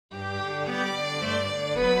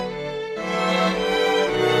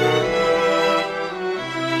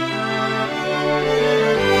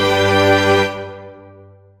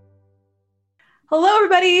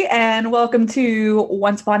everybody, and welcome to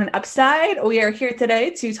Once Upon an Upside. We are here today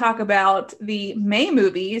to talk about the May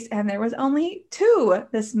movies, and there was only 2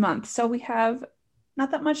 this month, so we have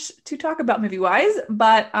not that much to talk about movie-wise,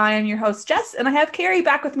 but I am your host, Jess, and I have Carrie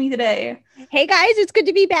back with me today. Hey guys, it's good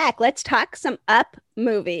to be back. Let's talk some Up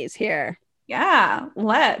movies here. Yeah,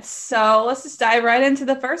 let's. So let's just dive right into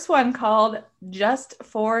the first one called Just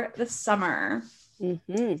for the Summer.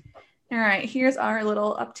 Mm-hmm. All right, here's our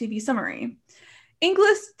little Up TV summary.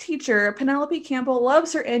 English teacher Penelope Campbell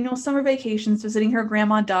loves her annual summer vacations visiting her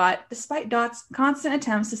grandma Dot, despite Dot's constant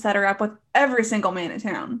attempts to set her up with every single man in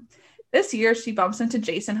town. This year, she bumps into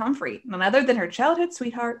Jason Humphrey, none other than her childhood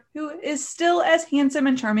sweetheart, who is still as handsome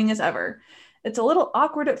and charming as ever. It's a little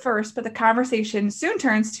awkward at first, but the conversation soon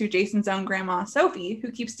turns to Jason's own grandma, Sophie,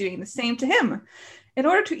 who keeps doing the same to him. In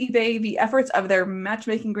order to evade the efforts of their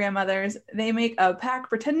matchmaking grandmothers, they make a pact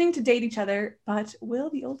pretending to date each other, but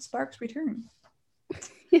will the old sparks return?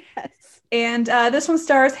 Yes. And this one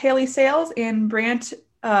stars Haley Sales and Brant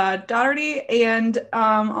Daugherty, and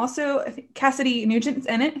also I think Cassidy Nugent's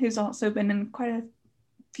in it, who's also been in quite a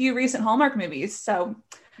few recent Hallmark movies. So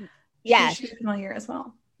yeah, she's familiar as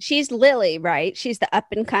well. She's Lily, right? She's the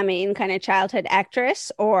up and coming kind of childhood actress,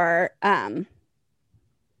 or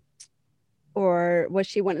was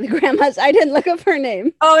she one of the grandmas? I didn't look up her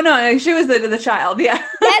name. Oh no, she was the child. Yeah.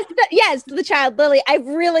 Yes, the child Lily. I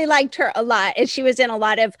really liked her a lot, and she was in a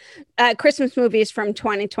lot of Christmas movies from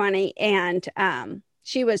 2020, and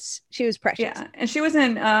she was precious. Yeah, and she was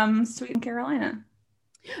in Sweet Home Carolina.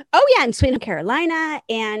 Oh yeah, in Sweet Home Carolina,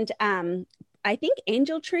 and I think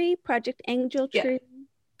Project Angel Tree.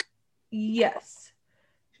 Yes,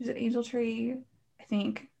 she was in Angel Tree, I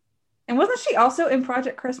think. And wasn't she also in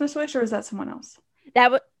Project Christmas Wish, or was that someone else?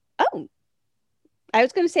 I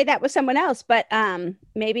was going to say that was someone else, but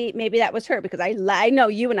maybe that was her, because I know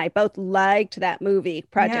you and I both liked that movie,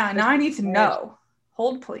 Project. Yeah, now I need to know.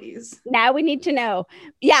 Hold, please. Now we need to know.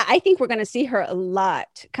 Yeah, I think we're going to see her a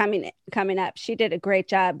lot coming up. She did a great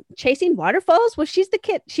job. Chasing Waterfalls. Well, she's the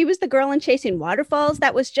kid. She was the girl in Chasing Waterfalls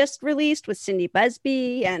that was just released with Cindy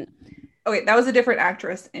Busby and. Oh wait, that was a different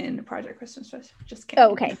actress in Project Christmas Wish. Just kidding.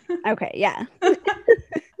 Oh, okay. Okay, yeah.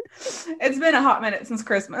 It's been a hot minute since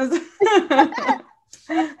Christmas.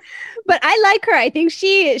 But I like her. I think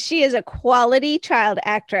she is a quality child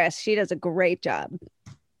actress. She does a great job.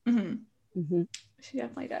 Mm-hmm. Mm-hmm. She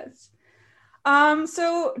definitely does.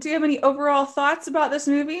 So do you have any overall thoughts about this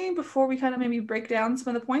movie before we kind of maybe break down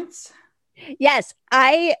some of the points? Yes,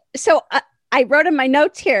 I wrote in my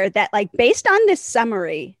notes here that, like, based on this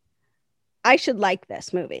summary, I should like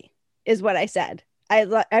this movie, is what I said.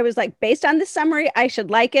 I was like, based on the summary, I should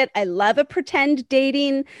like it. I love a pretend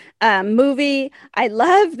dating movie. I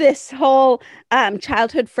love this whole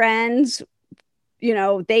childhood friends. You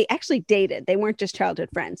know, they actually dated. They weren't just childhood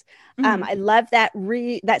friends. Mm-hmm. I love that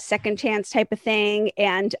second chance type of thing,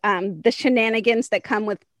 and the shenanigans that come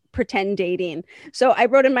with pretend dating. So I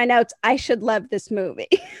wrote in my notes, I should love this movie,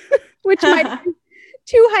 which might be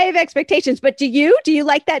too high of expectations. But do you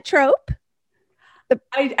like that trope?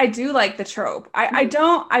 I do like the trope. I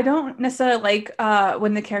don't necessarily like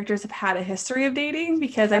when the characters have had a history of dating,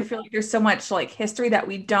 because I feel like there's so much like history that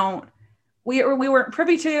we weren't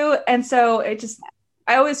privy to, and so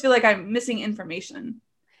I always feel like I'm missing information.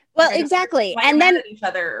 Well, exactly, and then each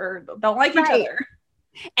other or don't like each other.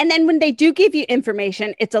 And then when they do give you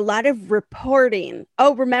information, it's a lot of reporting.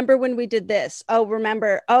 Oh, remember when we did this? Oh,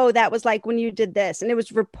 remember. Oh, that was like when you did this. And it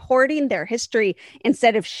was reporting their history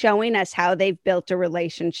instead of showing us how they've built a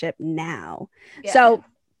relationship now. Yeah. So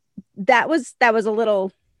that was a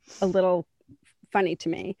little funny to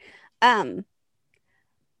me. I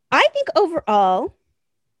think overall,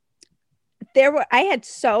 I had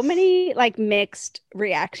so many like mixed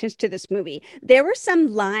reactions to this movie. There were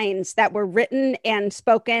some lines that were written and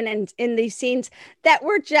spoken and in these scenes that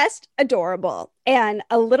were just adorable and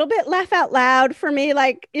a little bit laugh out loud for me.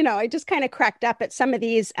 Like, you know, I just kind of cracked up at some of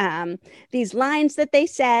these lines that they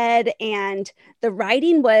said, and the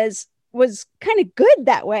writing was kind of good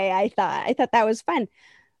that way. I thought that was fun.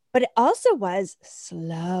 But it also was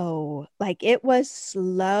slow. Like, it was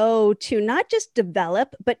slow to not just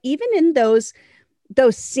develop, but even in those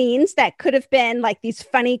scenes that could have been like these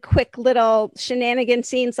funny, quick little shenanigan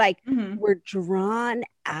scenes, like were drawn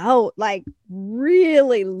out like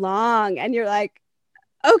really long. And you're like,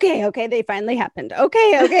 okay, they finally happened.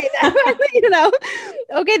 Okay, you know,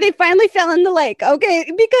 okay, they finally fell in the lake. Okay,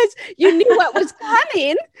 because you knew what was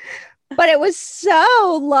coming. But it was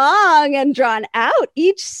so long and drawn out,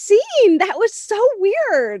 each scene. That was so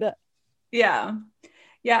weird. Yeah,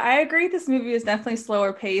 I agree. This movie is definitely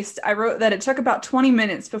slower paced. I wrote that it took about 20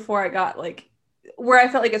 minutes before I got like where I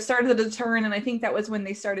felt like it started to turn, and I think that was when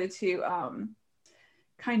they started to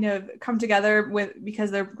kind of come together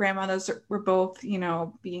because their grandmothers were both, you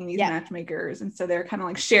know, being these matchmakers, and so they're kind of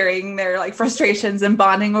like sharing their like frustrations and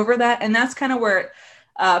bonding over that, and that's kind of where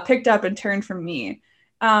it picked up and turned for me.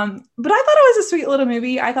 But I thought it was a sweet little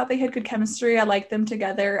movie. I thought they had good chemistry. I liked them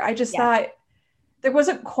together. I just thought there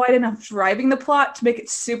wasn't quite enough driving the plot to make it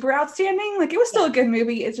super outstanding. Like, it was still a good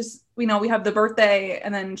movie. It's just, you know, we have the birthday,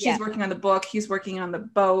 and then she's working on the book, he's working on the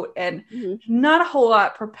boat, and not a whole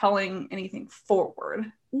lot propelling anything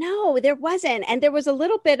forward. No, there wasn't. And there was a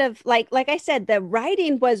little bit of like I said, the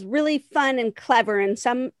writing was really fun and clever in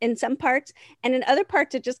some parts, and in other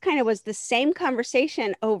parts it just kind of was the same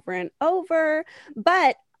conversation over and over.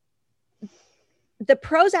 But the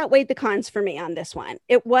pros outweighed the cons for me on this one.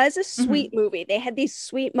 It was a sweet movie. They had these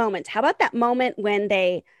sweet moments. How about that moment when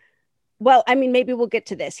they, well, I mean, maybe we'll get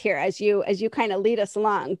to this here as you kind of lead us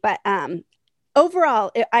along. But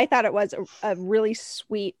overall, I thought it was a really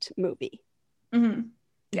sweet movie.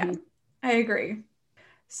 Yeah, I agree.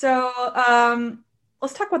 So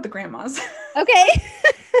let's talk about the grandmas. Okay.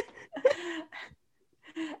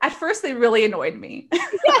 At first, they really annoyed me.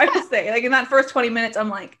 I have to say, like, in that first 20 minutes, I'm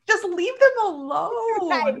like, just leave them alone.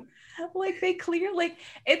 Right. Like, they clearly, like,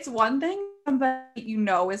 it's one thing somebody you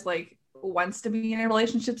know is like wants to be in a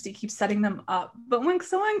relationship, so you keep setting them up. But when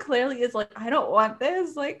someone clearly is like, I don't want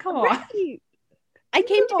this, like, come on. I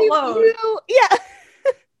came to be with you. Yeah.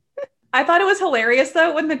 I thought it was hilarious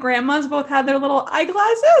though when the grandmas both had their little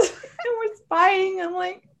eyeglasses and were spying. I'm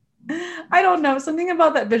like, I don't know, something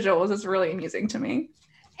about that visual was just really amusing to me.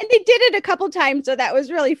 And they did it a couple times, so that was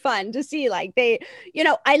really fun to see. Like, they, you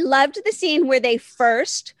know, I loved the scene where they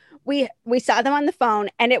first, we saw them on the phone,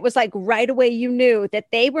 and it was like right away you knew that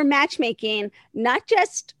they were matchmaking, not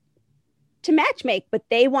just to matchmake, but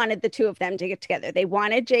they wanted the two of them to get together. They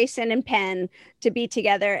wanted Jason and Penn to be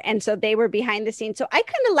together, and so they were behind the scenes. So I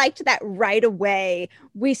kind of liked that right away.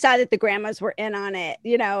 We saw that the grandmas were in on it,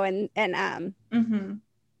 you know, and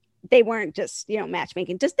they weren't just, you know,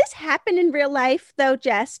 matchmaking. Does this happen in real life though,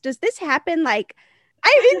 Jess? Does this happen? Like,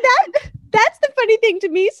 I mean, that's the funny thing to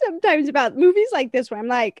me sometimes about movies like this, where I'm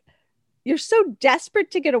like, you're so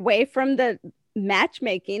desperate to get away from the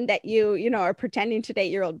matchmaking that you know, are pretending to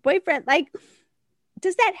date your old boyfriend. Like,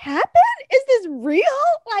 does that happen? Is this real?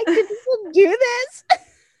 Like, do people do this?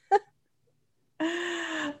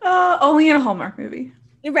 Only in a Hallmark movie.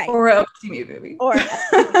 Right. Or a TV movie. Or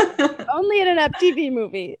only in an Up TV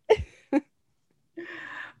movie.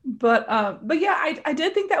 But yeah, I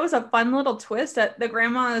did think that was a fun little twist that the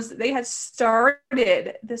grandmas, they had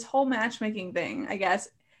started this whole matchmaking thing, I guess,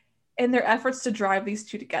 in their efforts to drive these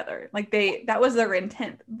two together. Like, that was their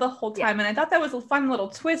intent the whole time. And I thought that was a fun little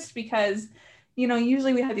twist because, you know,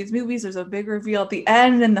 usually we have these movies, there's a big reveal at the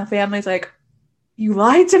end and the family's like, you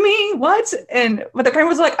lied to me? What? But the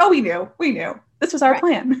grandmas were like, oh, we knew. This was our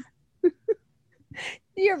plan.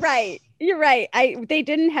 You're right. They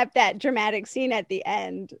didn't have that dramatic scene at the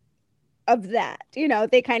end of that. You know,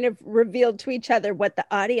 they kind of revealed to each other what the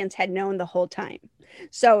audience had known the whole time.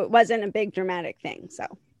 So it wasn't a big dramatic thing. So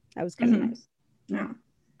that was kind of nice. Yeah.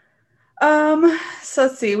 So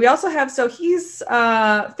let's see. We also have, so he's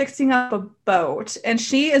fixing up a boat, and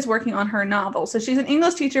she is working on her novel. So she's an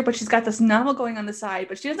English teacher, but she's got this novel going on the side,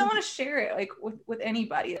 but she doesn't want to share it like with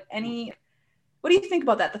anybody. What do you think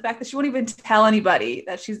about that? The fact that she won't even tell anybody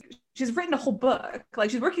that she's written a whole book. Like,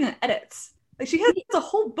 she's working on edits. Like, she has a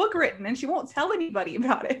whole book written and she won't tell anybody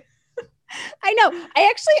about it. I know. I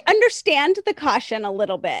actually understand the caution a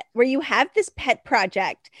little bit, where you have this pet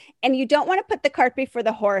project and you don't want to put the cart before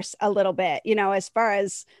the horse a little bit, you know, as far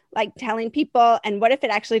as like telling people, and what if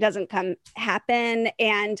it actually doesn't happen?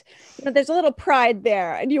 And, you know, there's a little pride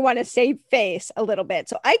there and you want to save face a little bit.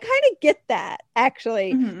 So I kind of get that,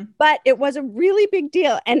 actually, but it was a really big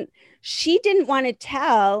deal. And she didn't want to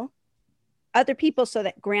tell other people so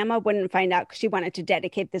that grandma wouldn't find out, because she wanted to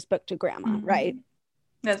dedicate this book to grandma, right?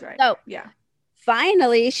 That's right. So yeah.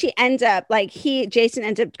 Finally, she ends up Jason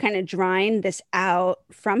ends up kind of drawing this out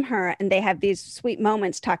from her, and they have these sweet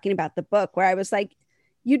moments talking about the book, where I was like,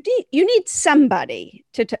 you need somebody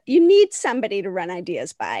to run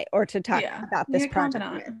ideas by, or to talk about this project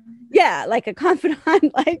with. Yeah, like a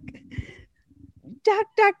confidant, like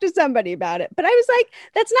talk to somebody about it. But I was like,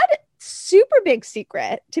 that's not a super big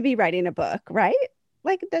secret to be writing a book, right?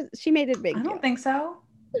 Like, she made it big. I don't think so.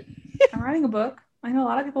 I'm writing a book. I know a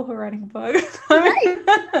lot of people who are writing a book.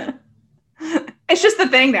 Right. It's just the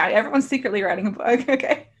thing now. Everyone's secretly writing a book.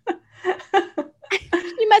 Okay.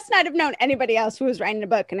 You must not have known anybody else who was writing a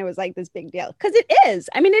book, and it was like this big deal. Because it is.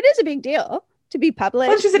 I mean, it is a big deal to be published.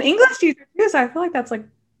 Well, she's an English teacher too, so I feel like that's like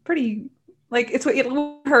pretty Like it's what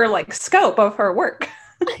her like scope of her work.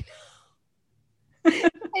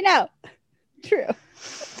 I know. True.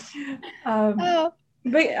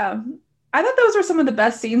 But yeah, I thought those were some of the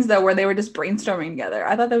best scenes though, where they were just brainstorming together.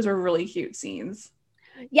 I thought those were really cute scenes.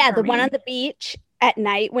 Yeah, the one on the beach at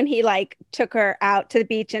night when he like took her out to the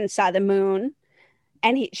beach and saw the moon,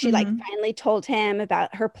 and she like finally told him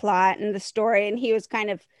about her plot and the story, and he was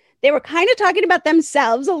they were kind of talking about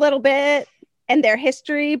themselves a little bit and their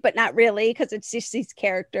history, but not really, because it's just these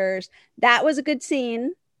characters. That was a good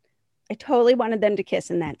scene. I totally wanted them to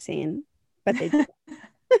kiss in that scene, but they didn't.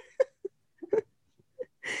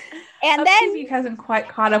 And then TV hasn't quite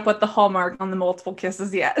caught up with the Hallmark on the multiple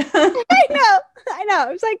kisses yet. I know.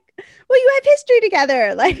 It was like, well, you have history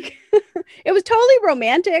together. Like, it was totally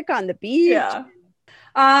romantic on the beach. Yeah.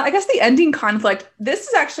 I guess the ending conflict. This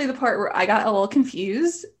is actually the part where I got a little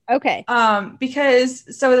confused. Okay.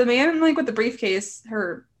 Because so the man like with the briefcase,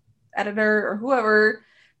 her editor or whoever,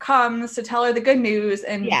 comes to tell her the good news,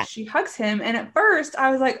 and she hugs him. And at first, I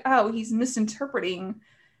was like, oh, he's misinterpreting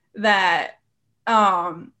that.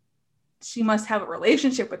 She must have a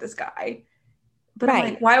relationship with this guy. But I'm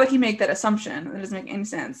like, why would he make that assumption? That doesn't make any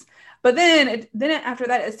sense. But then after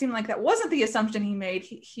that, it seemed like that wasn't the assumption he made.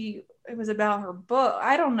 It was about her book.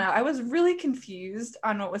 I don't know. I was really confused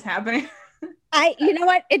on what was happening. You know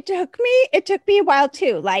what? It took me a while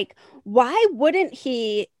too. Like, why wouldn't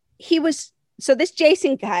so this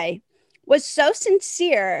Jason guy was so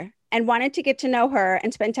sincere and wanted to get to know her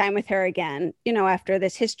and spend time with her again, after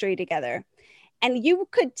this history together. And you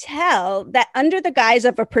could tell that under the guise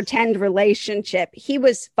of a pretend relationship, he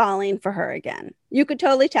was falling for her again. You could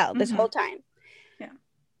totally tell this whole time. Yeah.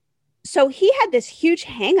 So he had this huge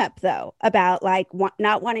hang up, though, about like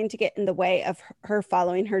not wanting to get in the way of her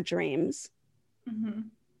following her dreams. Mm-hmm.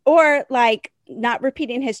 Or like not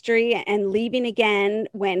repeating history and leaving again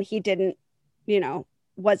when he didn't,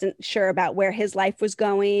 wasn't sure about where his life was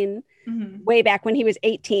going. Mm-hmm. Way back when he was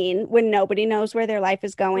 18, when nobody knows where their life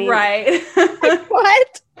is going. Right. Like,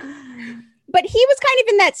 what? But he was kind of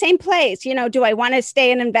in that same place. Do I want to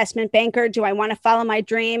stay an investment banker? Do I want to follow my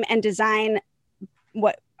dream and design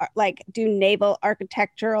do naval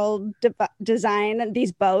architectural design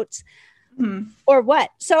these boats or what?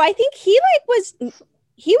 So I think he was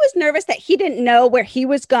nervous that he didn't know where he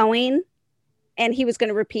was going, and he was going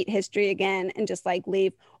to repeat history again and just like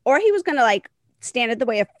leave, or he was going to like stand in the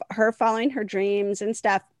way of her following her dreams and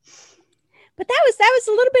stuff. But that was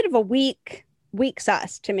a little bit of a weak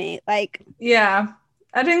sauce to me. Like, yeah,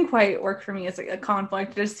 that didn't quite work for me as a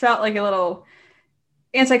conflict. It just felt like a little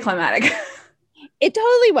anticlimactic. It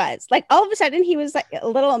totally was. Like, all of a sudden he was like a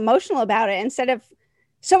little emotional about it instead of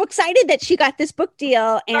so excited that she got this book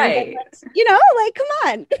deal. And like, come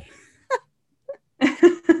on.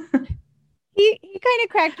 He kind of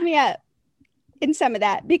cracked me up in some of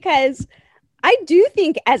that, because I do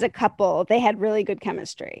think as a couple, they had really good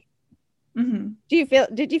chemistry. Mm-hmm.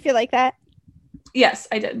 Did you feel like that? Yes,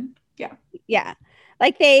 I did. Yeah. Yeah.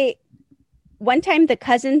 Like one time the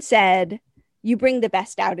cousin said, you bring the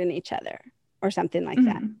best out in each other or something like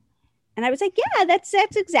that. And I was like, yeah, that's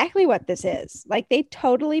exactly what this is. Like, they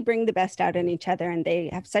totally bring the best out in each other, and they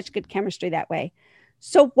have such good chemistry that way.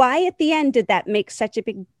 So why at the end did that make such a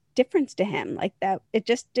big difference to him? Like that, it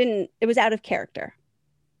was out of character.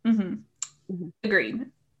 Mm-hmm. Mm-hmm. Agreed.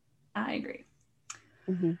 I agree.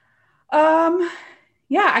 Mm-hmm.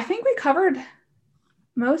 Yeah, I think we covered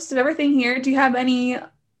most of everything here. Do you have any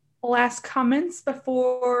last comments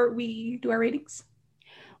before we do our ratings?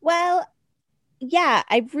 Well, yeah,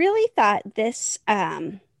 I really thought this,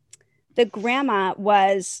 the grandma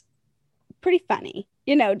was pretty funny,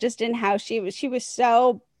 just in how she was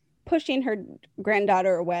so pushing her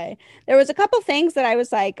granddaughter away. There was a couple things that I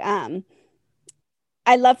was like,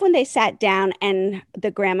 I love when they sat down and the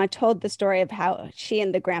grandma told the story of how she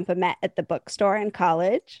and the grandpa met at the bookstore in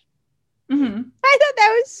college. Mm-hmm. I thought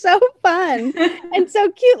that was so fun and so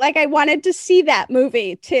cute. Like, I wanted to see that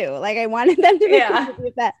movie too. Like, I wanted them to make a movie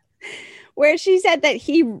with that, where she said that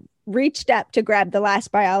he reached up to grab the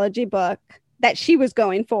last biology book that she was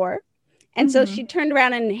going for. And so she turned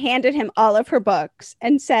around and handed him all of her books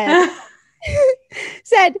and said,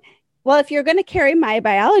 well, if you're going to carry my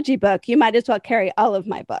biology book, you might as well carry all of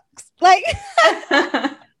my books. Like, I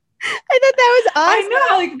thought that was awesome. I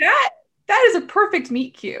know, like that is a perfect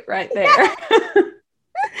meet cute right there. I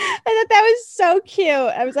thought that was so cute.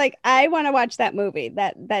 I was like, I want to watch that movie.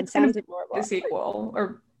 That sounds adorable. The sequel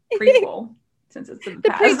or prequel, since it's in the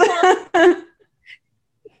past.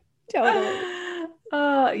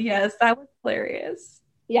 Totally. Yes, that was hilarious.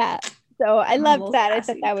 Yeah. So I loved that. I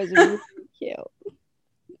thought that was really cute.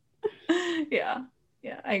 Yeah,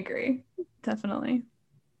 I agree. definitely.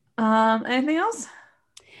 Anything else?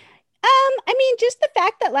 I mean, just the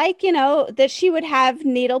fact that, like, that she would have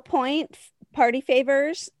needlepoint party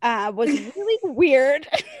favors was really weird.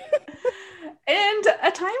 And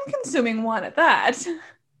a time-consuming one at that.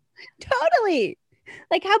 Totally.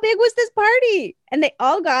 Like, how big was this party? And they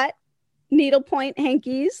all got needlepoint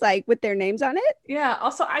hankies, like with their names on it. Yeah.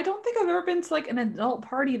 Also, I don't think I've ever been to like an adult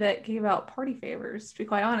party that gave out party favors, to be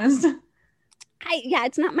quite honest. Yeah,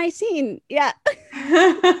 it's not my scene. Yeah.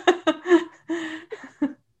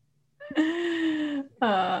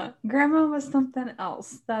 Grandma was something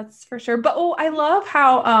else, that's for sure. But I love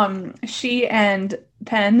how she and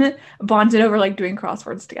Penn bonded over like doing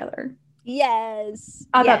crosswords together. Yes.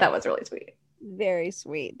 I thought that was really sweet. Very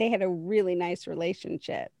sweet. They had a really nice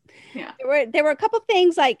relationship. Yeah. There were a couple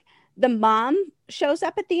things, like the mom shows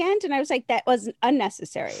up at the end, and I was like, that was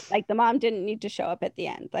unnecessary. Like, the mom didn't need to show up at the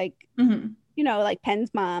end. Like, like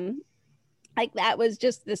Penn's mom. Like, that was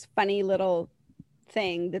just this funny little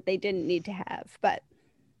thing that they didn't need to have, but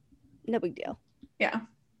no big deal. Yeah.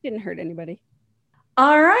 Didn't hurt anybody.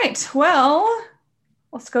 All right. Well,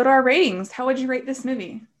 let's go to our ratings. How would you rate this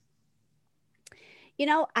movie?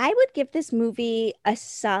 I would give this movie a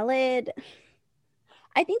solid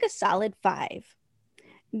 5.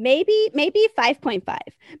 Maybe 5.5,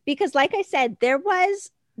 because like I said, there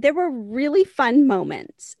were really fun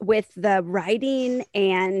moments with the writing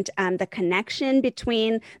and the connection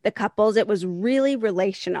between the couples. It was really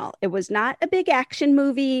relational. It was not a big action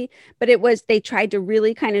movie, but they tried to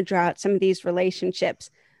really kind of draw out some of these relationships.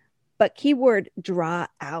 But keyword draw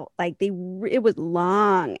out, like it was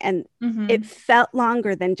long, and it felt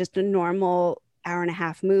longer than just a normal hour and a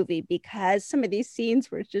half movie, because some of these scenes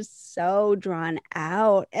were just so drawn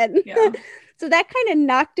out. And so that kind of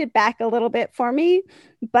knocked it back a little bit for me,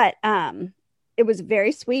 but it was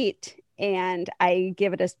very sweet, and I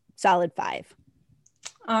give it a solid 5.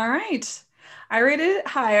 All right. I rated it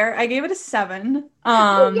higher. I gave it a 7.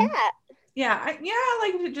 Yeah, I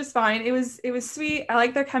liked it just fine. It was sweet. I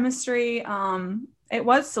like their chemistry. It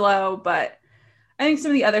was slow, but I think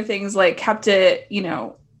some of the other things like kept it,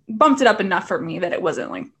 bumped it up enough for me that it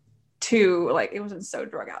wasn't like too, like, it wasn't so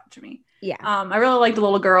drug out to me. Yeah. I really liked the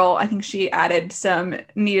little girl. I think she added some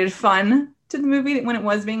needed fun to the movie when it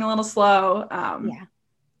was being a little slow.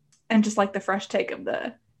 And just like the fresh take of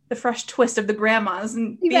the fresh twist of the grandmas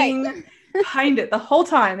and being behind it the whole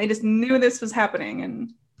time. They just knew this was happening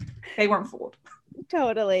and they weren't fooled.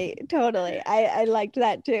 Totally. I liked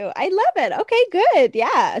that too. I love it. Okay, good.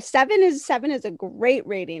 Yeah. 7 is a great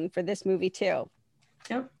rating for this movie too.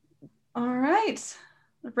 Yep. All right.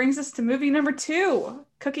 That brings us to movie number 2,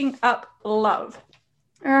 Cooking Up Love.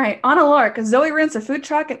 All right. On a lark, Zoe rents a food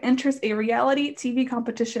truck and enters a reality TV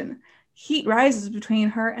competition. Heat rises between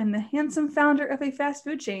her and the handsome founder of a fast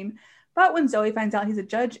food chain. But when Zoe finds out he's a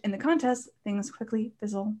judge in the contest, things quickly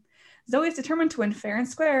fizzle. Zoe is determined to win fair and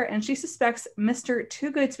square, and she suspects Mr.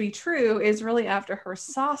 Too Good to Be True is really after her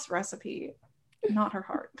sauce recipe, not her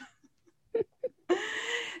heart.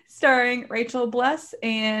 Starring Rachel Bless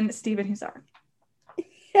and Stephen Huszar.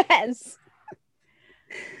 Yes.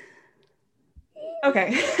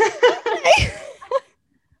 Okay.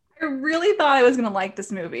 I really thought I was going to like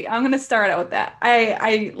this movie. I'm going to start out with that.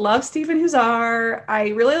 I love Stephen Huszar. I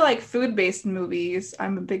really like food-based movies.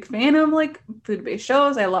 I'm a big fan of like food-based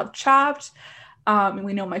shows. I love Chopped.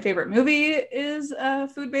 We know my favorite movie is a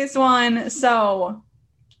food-based one. So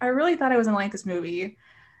I really thought I was going to like this movie.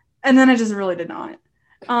 And then I just really did not.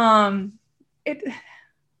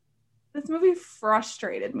 This movie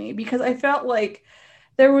frustrated me because I felt like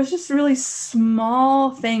there was just really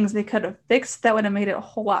small things they could have fixed that would have made it a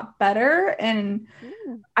whole lot better. And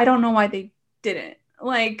I don't know why they didn't.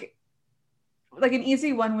 Like an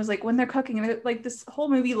easy one was like when they're cooking, like this whole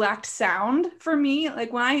movie lacked sound for me.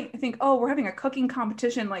 Like when I think, oh, we're having a cooking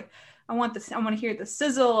competition, like I want to hear the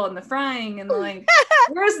sizzle and the frying and like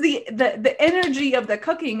where's the energy of the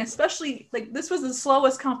cooking, especially like this was the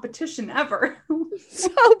slowest competition ever. So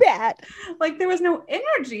bad. Like there was no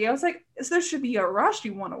energy. I was like, so there should be a rush.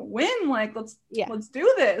 You want to win. Like let's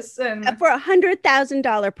do this. And for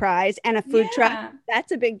 $100,000 prize and a food truck,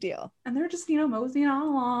 that's a big deal. And they're just, moseying on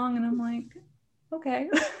along. And I'm like, okay.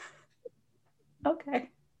 Okay.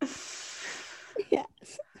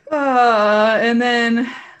 Yes. And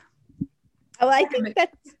then I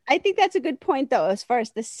think that's a good point though, as far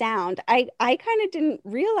as the sound. I kind of didn't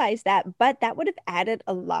realize that, but that would have added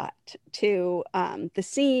a lot to the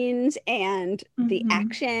scenes and the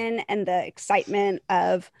action and the excitement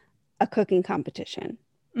of a cooking competition.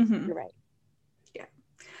 You're right. Yeah.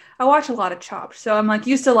 I watch a lot of Chopped, so I'm like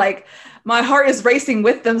used to like my heart is racing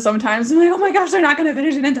with them sometimes. I'm like, oh my gosh, they're not going to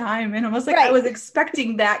finish it in time, and almost like I was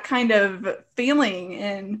expecting that kind of feeling,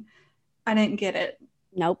 and I didn't get it.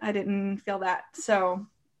 Nope, I didn't feel that. So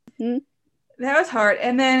that was hard.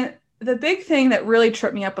 And then the big thing that really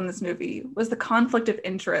tripped me up on this movie was the conflict of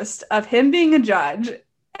interest of him being a judge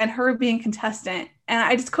and her being a contestant, and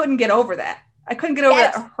I just couldn't get over that. I couldn't get over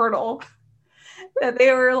that hurdle. That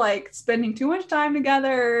they were like spending too much time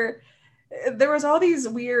together. There was all these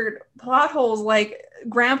weird plot holes, like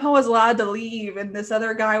Grandpa was allowed to leave and this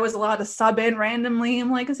other guy was allowed to sub in randomly.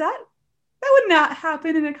 I'm like, that would not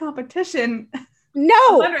happen in a competition.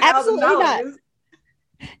 No, absolutely not.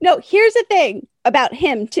 No, here's the thing about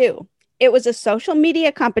him too. It was a social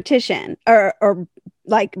media competition or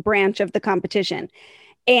like branch of the competition.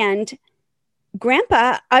 And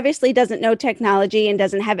Grandpa obviously doesn't know technology and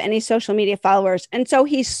doesn't have any social media followers. And so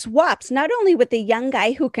he swaps not only with the young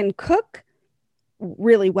guy who can cook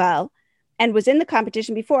really well and was in the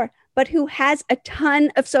competition before, but who has a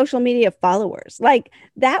ton of social media followers. Like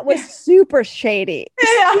that was super shady. Yeah,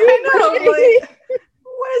 I know. Like,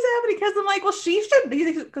 what is happening? Because I'm like, well, she should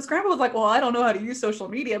be, because Grandpa was like, well, I don't know how to use social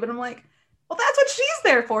media. But I'm like, well, that's what she's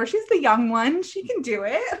there for. She's the young one. She can do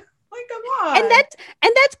it. Like, come on. And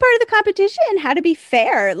that's part of the competition, how to be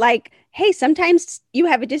fair. Like, hey, sometimes you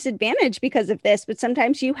have a disadvantage because of this, but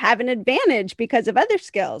sometimes you have an advantage because of other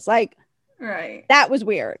skills. Like, right. That was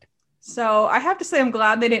weird. So I have to say I'm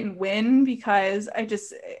glad they didn't win, because I felt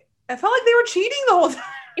like they were cheating the whole time.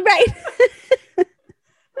 Right. I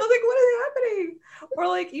was like, what is happening? Or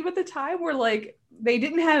like even the time where like they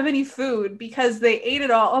didn't have any food because they ate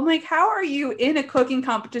it all. I'm like, how are you in a cooking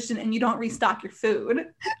competition and you don't restock your food?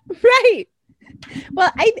 Right.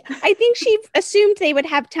 Well, I think she assumed they would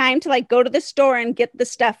have time to like go to the store and get the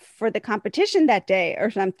stuff for the competition that day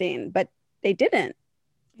or something, but they didn't.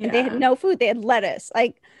 Yeah. And they had no food. They had lettuce.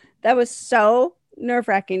 Like that was so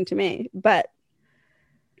nerve-wracking to me, but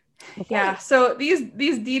okay. Yeah, so these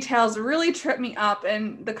details really tripped me up,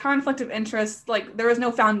 and the conflict of interest, like there was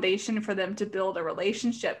no foundation for them to build a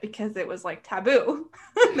relationship because it was like taboo.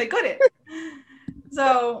 They couldn't.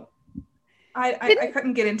 So I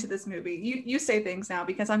couldn't get into this movie. You say things now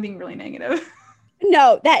because I'm being really negative.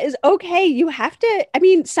 No, that is okay. You have to, I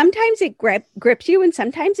mean, sometimes it grips you and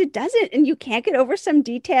sometimes it doesn't, and you can't get over some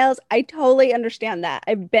details. I totally understand that.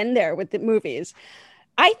 I've been there with the movies.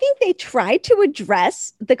 I think they tried to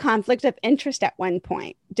address the conflict of interest at one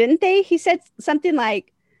point, didn't they? He said something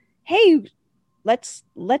like, hey, let's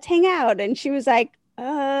hang out. And she was like,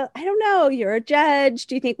 I don't know. You're a judge.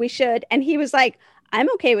 Do you think we should? And he was like,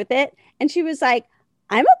 I'm okay with it. And she was like,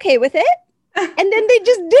 I'm okay with it. And then they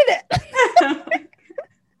just did it.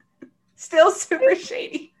 Still super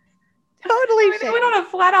shady. Totally shady. We went on a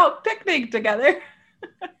flat out picnic together.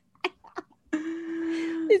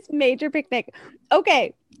 This major picnic.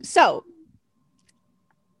 Okay, so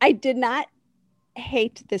I did not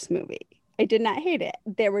hate this movie. I did not hate it.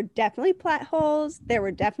 There were definitely plot holes. There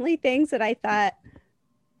were definitely things that I thought,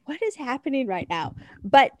 what is happening right now?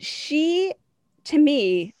 But she, to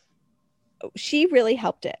me, she really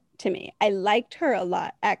helped it to me. I liked her a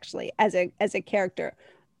lot, actually, as a character.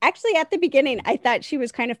 Actually, at the beginning, I thought she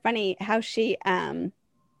was kind of funny how she went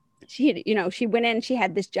in, she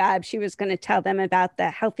had this job. She was going to tell them about the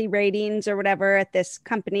healthy ratings or whatever at this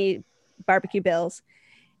company, Barbecue Bills.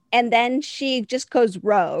 And then she just goes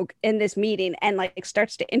rogue in this meeting and like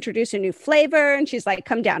starts to introduce a new flavor. And she's like,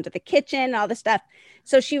 come down to the kitchen, all this stuff.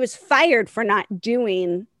 So she was fired for not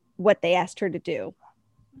doing what they asked her to do.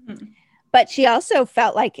 Mm-hmm. But she also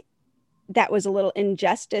felt like that was a little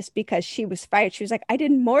injustice because she was fired. She was like, I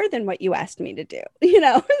did more than what you asked me to do,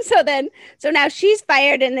 So now she's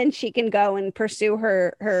fired, and then she can go and pursue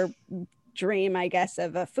her dream, I guess,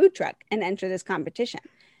 of a food truck and enter this competition.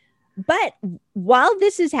 But while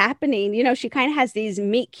this is happening, she kind of has these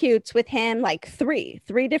meet cutes with him, like three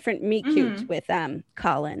different meet cutes with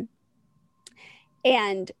Colin.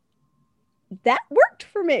 And that worked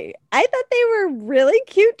for me. I thought they were really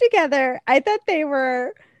cute together. I thought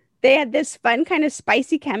they had this fun kind of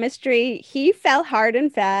spicy chemistry. He fell hard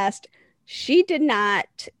and fast. She did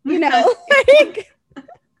not, like,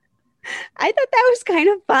 I thought that was kind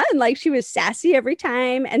of fun. Like she was sassy every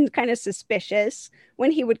time and kind of suspicious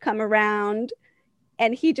when he would come around,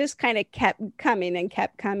 and he just kind of kept coming.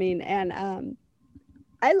 And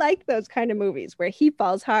I like those kind of movies where he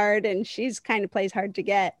falls hard and she's kind of plays hard to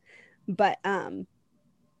get. But I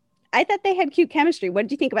thought they had cute chemistry. What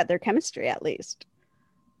did you think about their chemistry, at least?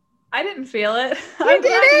 I didn't feel it. You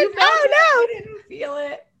didn't? Oh, no. I didn't feel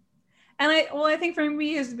it. And I think for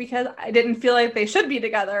me is because I didn't feel like they should be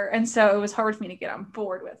together, and so it was hard for me to get on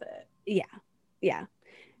board with it. Yeah.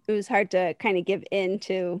 It was hard to kind of give in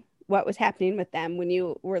to what was happening with them when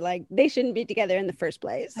you were like, they shouldn't be together in the first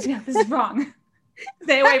place. Yeah, this is wrong.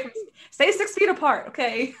 Stay 6 feet apart,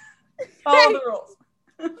 okay? Follow the rules.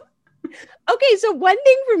 Okay, so one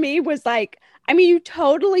thing for me was like, I mean, you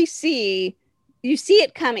totally see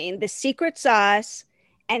it coming, the secret sauce,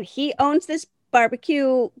 and he owns this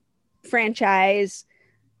barbecue franchise.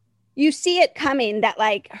 You see it coming that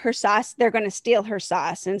like her sauce, they're going to steal her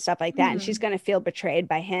sauce and stuff like that. Mm-hmm. And she's going to feel betrayed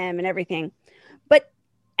by him and everything. But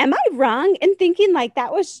am I wrong in thinking like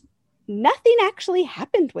that was nothing actually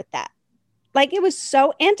happened with that? Like it was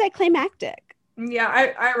so anticlimactic. Yeah,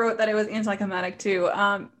 I wrote that it was anticlimactic too.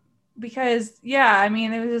 Because yeah, I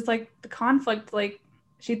mean, it was just like the conflict, like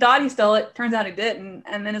she thought he stole it, turns out he didn't.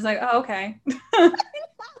 And then it's like, oh, okay.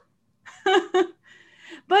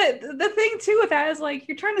 But the thing too with that is like,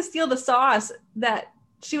 you're trying to steal the sauce that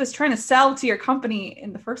she was trying to sell to your company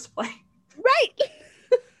in the first place. Right.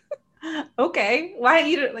 Okay. Why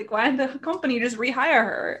didn't the company just rehire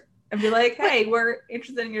her and be like, hey, we're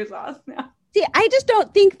interested in your sauce now? See, I just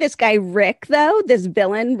don't think this guy Rick, though, this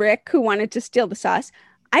villain Rick who wanted to steal the sauce,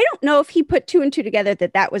 I don't know if he put 2 and 2 together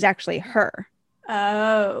that was actually her.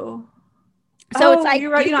 Oh. So it's like,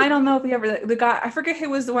 you're right. I don't know if he ever, the guy, I forget who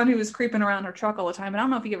was the one who was creeping around her truck all the time. I don't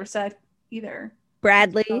know if he ever said either.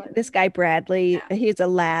 Bradley, this guy Bradley, yeah. He's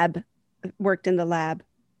worked in the lab.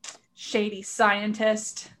 Shady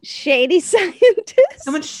scientist. So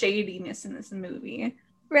much shadiness in this movie.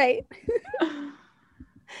 Right.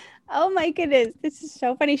 Oh my goodness. This is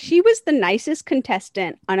so funny. She was the nicest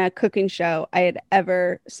contestant on a cooking show I had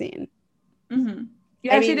ever seen. Mm-hmm.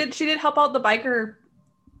 Yeah, she did help out the biker.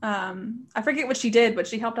 I forget what she did, but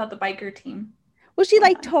she helped out the biker team. Well, she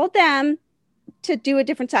like told them to do a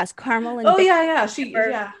different sauce, caramel and she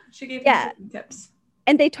gave them tips.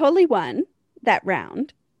 And they totally won that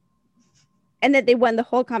round. And then they won the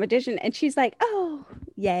whole competition. And she's like, oh,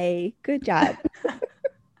 yay. Good job.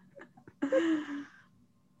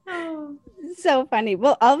 Oh. So funny.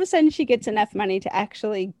 Well, all of a sudden she gets enough money to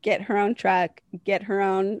actually get her own truck, get her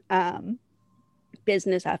own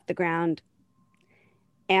business off the ground.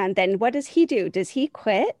 And then what does he do? Does he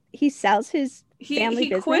quit? He sells his family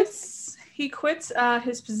business? He quits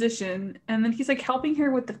his position, and then he's like helping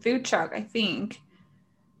her with the food truck, I think.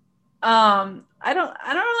 I don't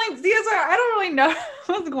really know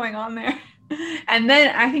what's going on there. And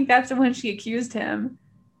then I think that's when she accused him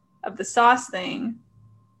of the sauce thing.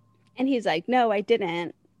 And he's like, no, I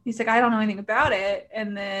didn't. He's like, I don't know anything about it.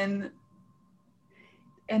 And then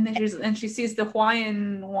she sees the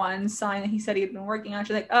Hawaiian one sign that he said he'd been working on.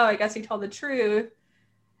 She's like, oh, I guess he told the truth.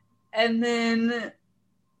 And then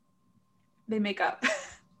they make up.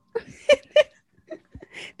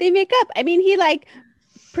 I mean, he like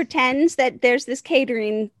pretends that there's this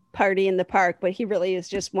catering party in the park, but he really is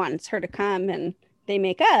just wants her to come, and they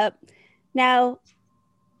make up. Now,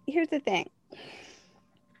 here's the thing.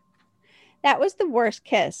 That was the worst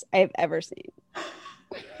kiss I've ever seen.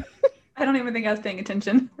 I don't even think I was paying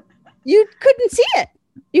attention. You couldn't see it.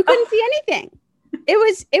 You couldn't see anything. It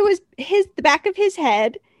was the back of his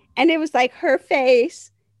head, and it was like her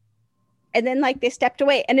face, and then like they stepped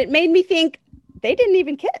away, and it made me think they didn't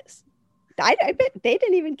even kiss. I bet they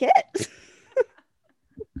didn't even kiss.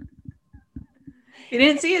 You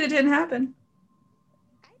didn't see it. It didn't happen.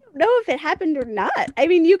 I don't know if it happened or not. I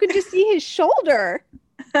mean, you could just see his shoulder.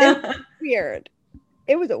 It was weird.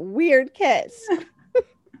 It was a weird kiss.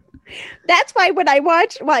 That's why when I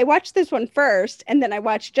watched this one first, and then I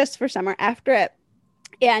watched Just for Summer after it.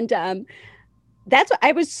 And that's what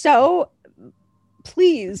I was so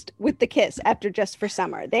pleased with the kiss after Just for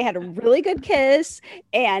Summer. They had a really good kiss,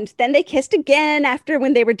 and then they kissed again after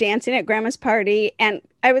when they were dancing at Grandma's party. And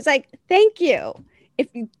I was like, thank you. If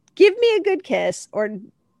you give me a good kiss or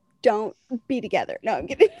don't be together. No, I'm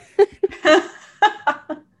kidding.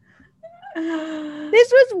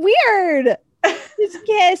 This was weird. His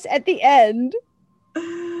kiss at the end.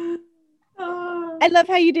 I love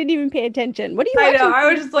how you didn't even pay attention. What do you? I know.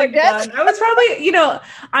 I was just like done. I was probably,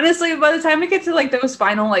 honestly, by the time we get to like those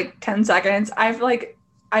final like 10 seconds, I've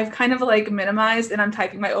kind of like minimized, and I'm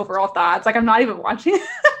typing my overall thoughts. Like I'm not even watching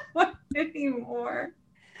anymore.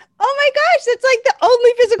 Oh my gosh, that's like the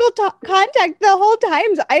only physical contact the whole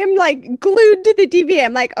time. So I am like glued to the TV.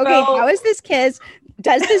 I'm like, okay, how is this kiss?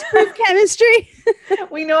 Does this prove chemistry?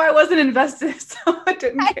 We know I wasn't invested, so I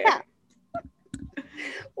didn't care.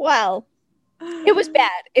 Well, it was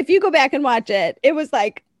bad. If you go back and watch it, it was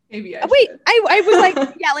like, maybe I was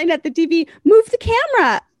like yelling at the TV, move the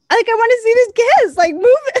camera. Like, I want to see this kiss. Like, move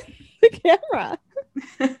it. the camera.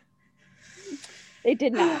 They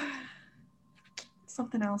did not.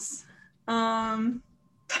 Something else. I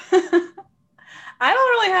don't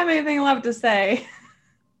really have anything left to say.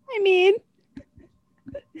 I mean,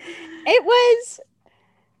 it was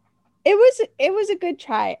a good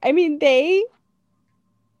try. I mean, I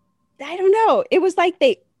don't know. It was like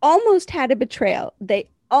they almost had a betrayal. They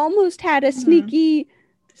almost had a sneaky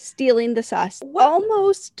stealing the sauce.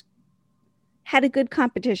 Almost had a good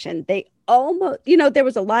competition. They almost, there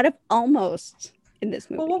was a lot of almost in this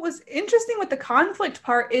movie. Well, what was interesting with the conflict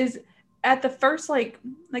part is at the first, like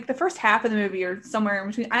the first half of the movie or somewhere in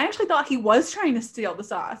between, I actually thought he was trying to steal the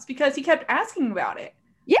sauce because he kept asking about it.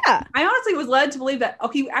 Yeah. I honestly was led to believe that,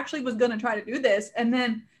 he actually was going to try to do this. And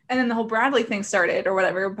then the whole Bradley thing started or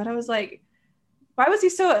whatever. But I was like, why was he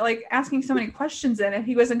so asking so many questions then if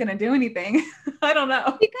he wasn't going to do anything? I don't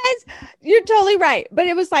know. Because you're totally right. But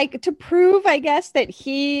it was to prove, I guess, that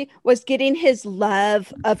he was getting his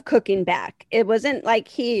love of cooking back. It wasn't like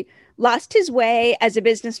he lost his way as a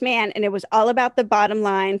businessman and it was all about the bottom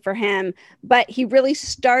line for him. But he really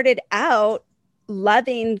started out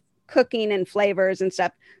loving cooking and flavors and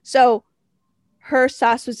stuff. So her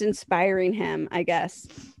sauce was inspiring him, I guess.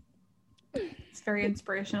 It's very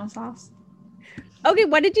inspirational sauce. Okay,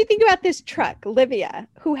 what did you think about this truck, Livia,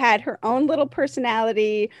 who had her own little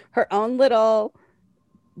personality, her own little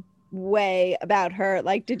way about her?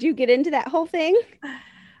 Did you get into that whole thing?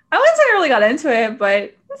 I wouldn't say I really got into it,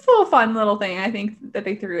 but it's a little fun little thing I think that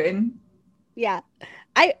they threw in. Yeah.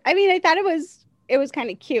 I mean, I thought it was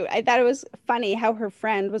kind of cute. I thought it was funny how her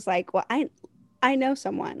friend was like, well, I know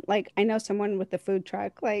someone. I know someone with a food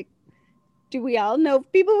truck. Do we all know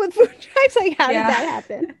people with food trucks? How did that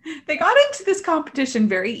happen? They got into this competition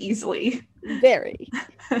very easily. Very.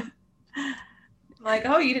 You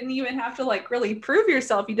didn't even have to really prove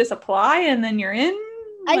yourself. You just apply and then you're in.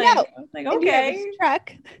 I know. Okay.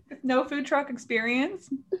 Truck. No food truck experience.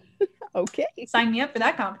 Okay. Sign me up for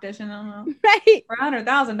that competition. I don't know. Right. For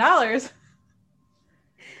 $100,000. It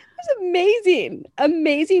was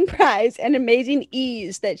amazing prize and amazing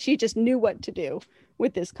ease that she just knew what to do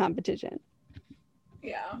with this competition.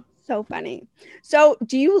 Yeah. So funny. So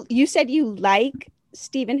you said you like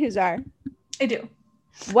Steven Huszar? I do.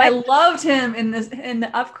 What? I loved him in the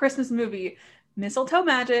Up Christmas movie, Mistletoe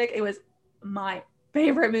Magic. It was my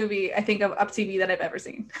favorite movie, I think, of Up TV that I've ever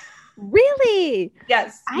seen. Really?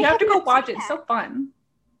 Yes. You have to go watch it. It's so fun.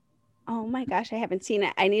 Oh my gosh, I haven't seen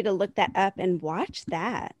it. I need to look that up and watch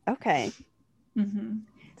that. Okay. Mm-hmm.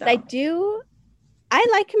 So. I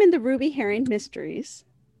like him in the Ruby Herring Mysteries.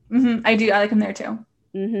 Mm-hmm. I do. I like him there too.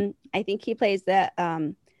 Mm-hmm. I think he plays a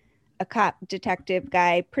cop detective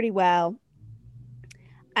guy pretty well.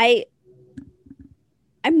 I'm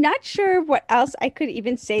not sure what else I could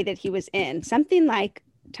even say that he was in. Something like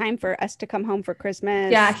Time for Us to Come Home for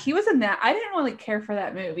Christmas. Yeah, he was in that. I didn't really care for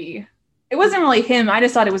that movie. It wasn't really him. I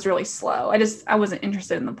just thought it was really slow. I wasn't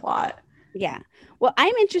interested in the plot. Yeah. Well,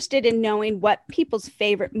 I'm interested in knowing what people's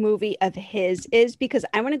favorite movie of his is because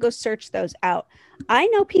I want to go search those out. I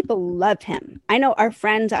know people love him. I know our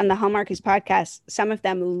friends on the Hallmarkies podcast, some of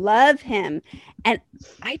them love him. And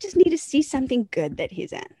I just need to see something good that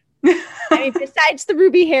he's in. I mean, besides the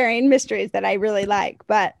Ruby Herring Mysteries that I really like,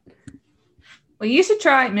 but. Well, you should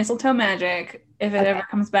try Mistletoe Magic if it ever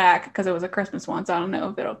comes back because it was a Christmas one. So I don't know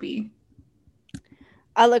if it'll be.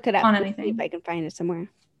 I'll look it up on anything. If I can find it somewhere.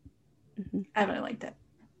 Mm-hmm. I really liked it.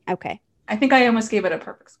 Okay. I think I almost gave it a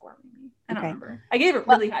perfect score. Maybe. I don't remember. I gave it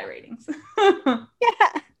really high ratings.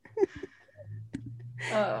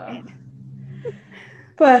 Yeah.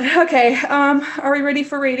 But okay. Are we ready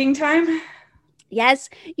for rating time? Yes.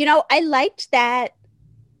 I liked that.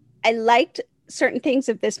 I liked certain things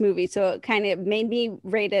of this movie. So it kind of made me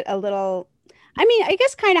rate it a little, I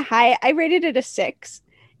guess kind of high. I rated it a 6.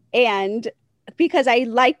 And because I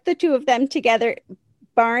liked the two of them together,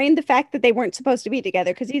 barring the fact that they weren't supposed to be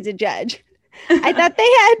together because he's a judge. I thought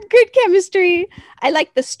they had good chemistry. I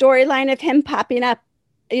liked the storyline of him popping up,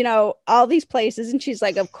 all these places. And she's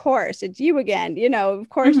like, of course, it's you again. Of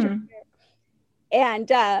course. Mm-hmm.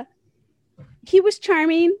 And he was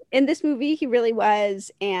charming in this movie. He really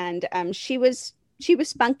was. And she was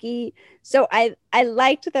spunky. So I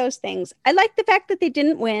liked those things. I liked the fact that they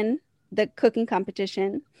didn't win the cooking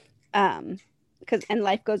competition. And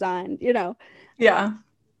life goes on, Yeah.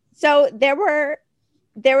 So there were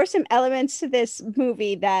some elements to this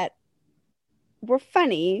movie that were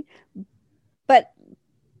funny, but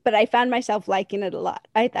I found myself liking it a lot.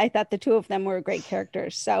 I thought the two of them were great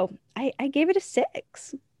characters. So I gave it a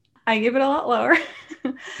 6. I give it a lot lower.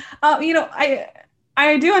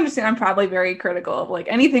 I do understand I'm probably very critical of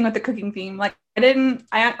anything with the cooking theme.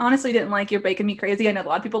 I honestly didn't like You're Baking Me Crazy. I know a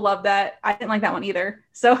lot of people love that. I didn't like that one either.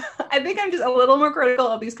 So I think I'm just a little more critical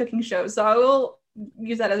of these cooking shows. So I will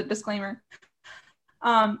use that as a disclaimer.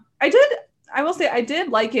 I will say I did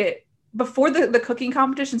like it before the cooking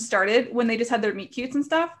competition started, when they just had their meet cutes and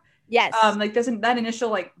stuff. Yes. Like that initial,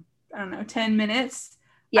 like, I don't know, 10 minutes.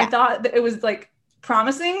 Yeah. I thought that it was like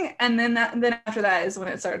promising. And then after that is when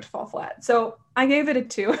it started to fall flat. So I gave it a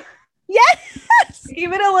 2. Yes. I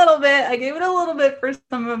gave it a little bit for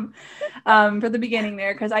some of for the beginning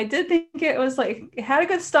there, because I did think it was like, it had a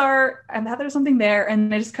good start. I thought there was something there,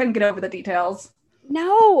 and I just couldn't get over the details.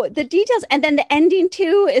 No, the details. And then the ending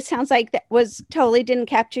too, it sounds like that was totally didn't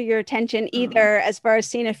capture your attention either, as far as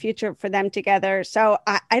seeing a future for them together. So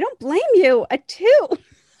I don't blame you. A 2.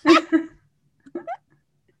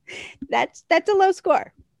 That's a low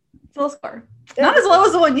score. It's a low score. Not as low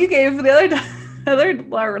as the one you gave for the other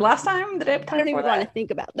or last time. I don't even want to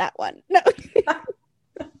think about that one. No.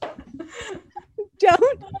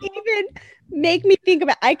 Don't even make me think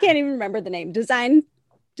about. I can't even remember the name. Designed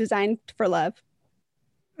for Love.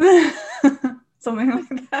 Something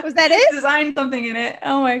like that. Was that it? Designed something in it.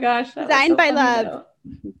 Oh my gosh. Designed by Love.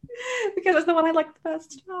 Because it's the one I like the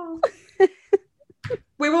best. Oh.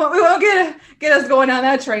 We won't get us going on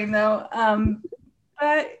that train though.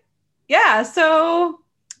 But yeah, so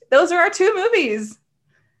those are our 2 movies.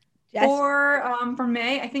 Yes. For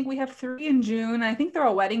May. I think we have 3 in June. I think they're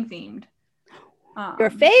all wedding themed. Your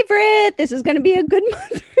favorite. This is going to be a good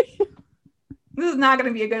month. This is not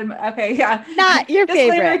going to be a good. Okay, yeah. Not your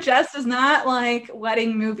favorite. Jess does not like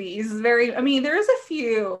wedding movies. There's a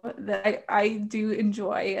few that I do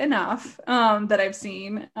enjoy enough that I've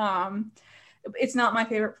seen. It's not my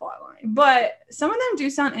favorite plotline, but some of them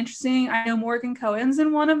do sound interesting. I know Morgan Cohen's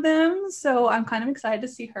in one of them, so I'm kind of excited to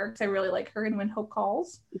see her because I really like her in When Hope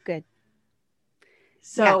Calls. Good.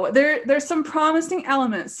 So yeah. There's some promising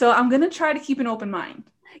elements. So I'm going to try to keep an open mind.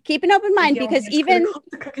 Keep an open mind, because even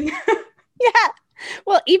yeah,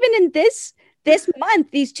 well, even in this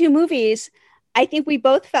month, these 2 movies, I think we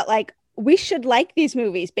both felt like we should like these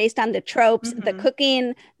movies based on the tropes, the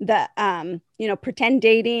cooking, the pretend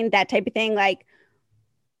dating, that type of thing. Like,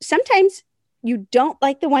 sometimes you don't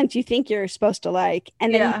like the ones you think you're supposed to like,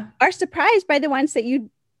 and then you are surprised by the ones that you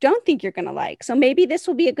don't think you're going to like. So maybe this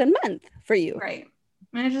will be a good month for you. Right.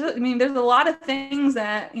 There's a lot of things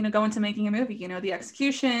that, go into making a movie, the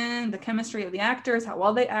execution, the chemistry of the actors, how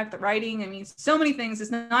well they act, the writing. So many things.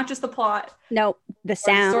 It's not just the plot. No, the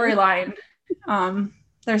sound, storyline.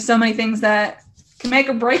 There's so many things that can make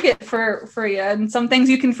or break it for you. And some things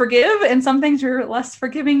you can forgive and some things you're less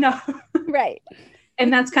forgiving of. Right.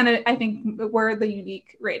 And that's kind of, I think, where the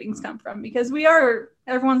unique ratings come from, because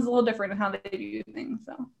everyone's a little different in how they view things.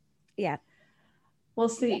 So yeah, we'll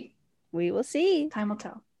see. We will see. Time will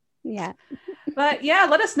tell. Yeah. But yeah,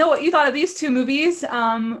 let us know what you thought of these 2 movies,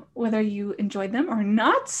 whether you enjoyed them or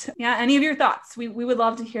not. Yeah, any of your thoughts. We would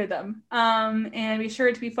love to hear them. And be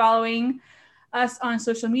sure to be following us on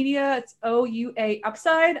social media. It's OUA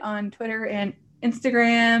Upside on Twitter and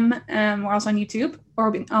Instagram. We're also on YouTube. Or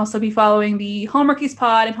we'll also be following the Hallmarkies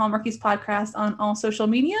Pod and Hallmarkies Podcast on all social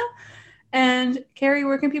media. And Carrie,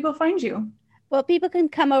 where can people find you? Well, people can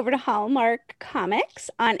come over to Hallmark Comics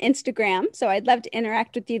on Instagram. So I'd love to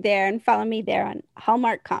interact with you there and follow me there on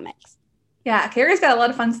Hallmark Comics. Yeah, Carrie's got a lot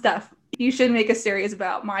of fun stuff. You should make a series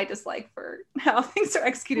about my dislike for how things are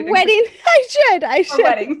executed. Wedding. I should.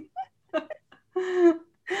 Wedding.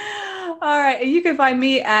 All right. And you can find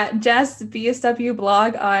me at Jess BSW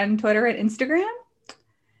blog on Twitter and Instagram.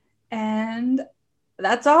 And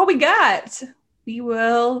that's all we got. We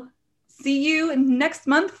will see you next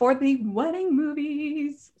month for the wedding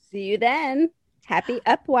movies. See you then. Happy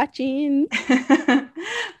up watching.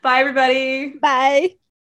 Bye, everybody. Bye.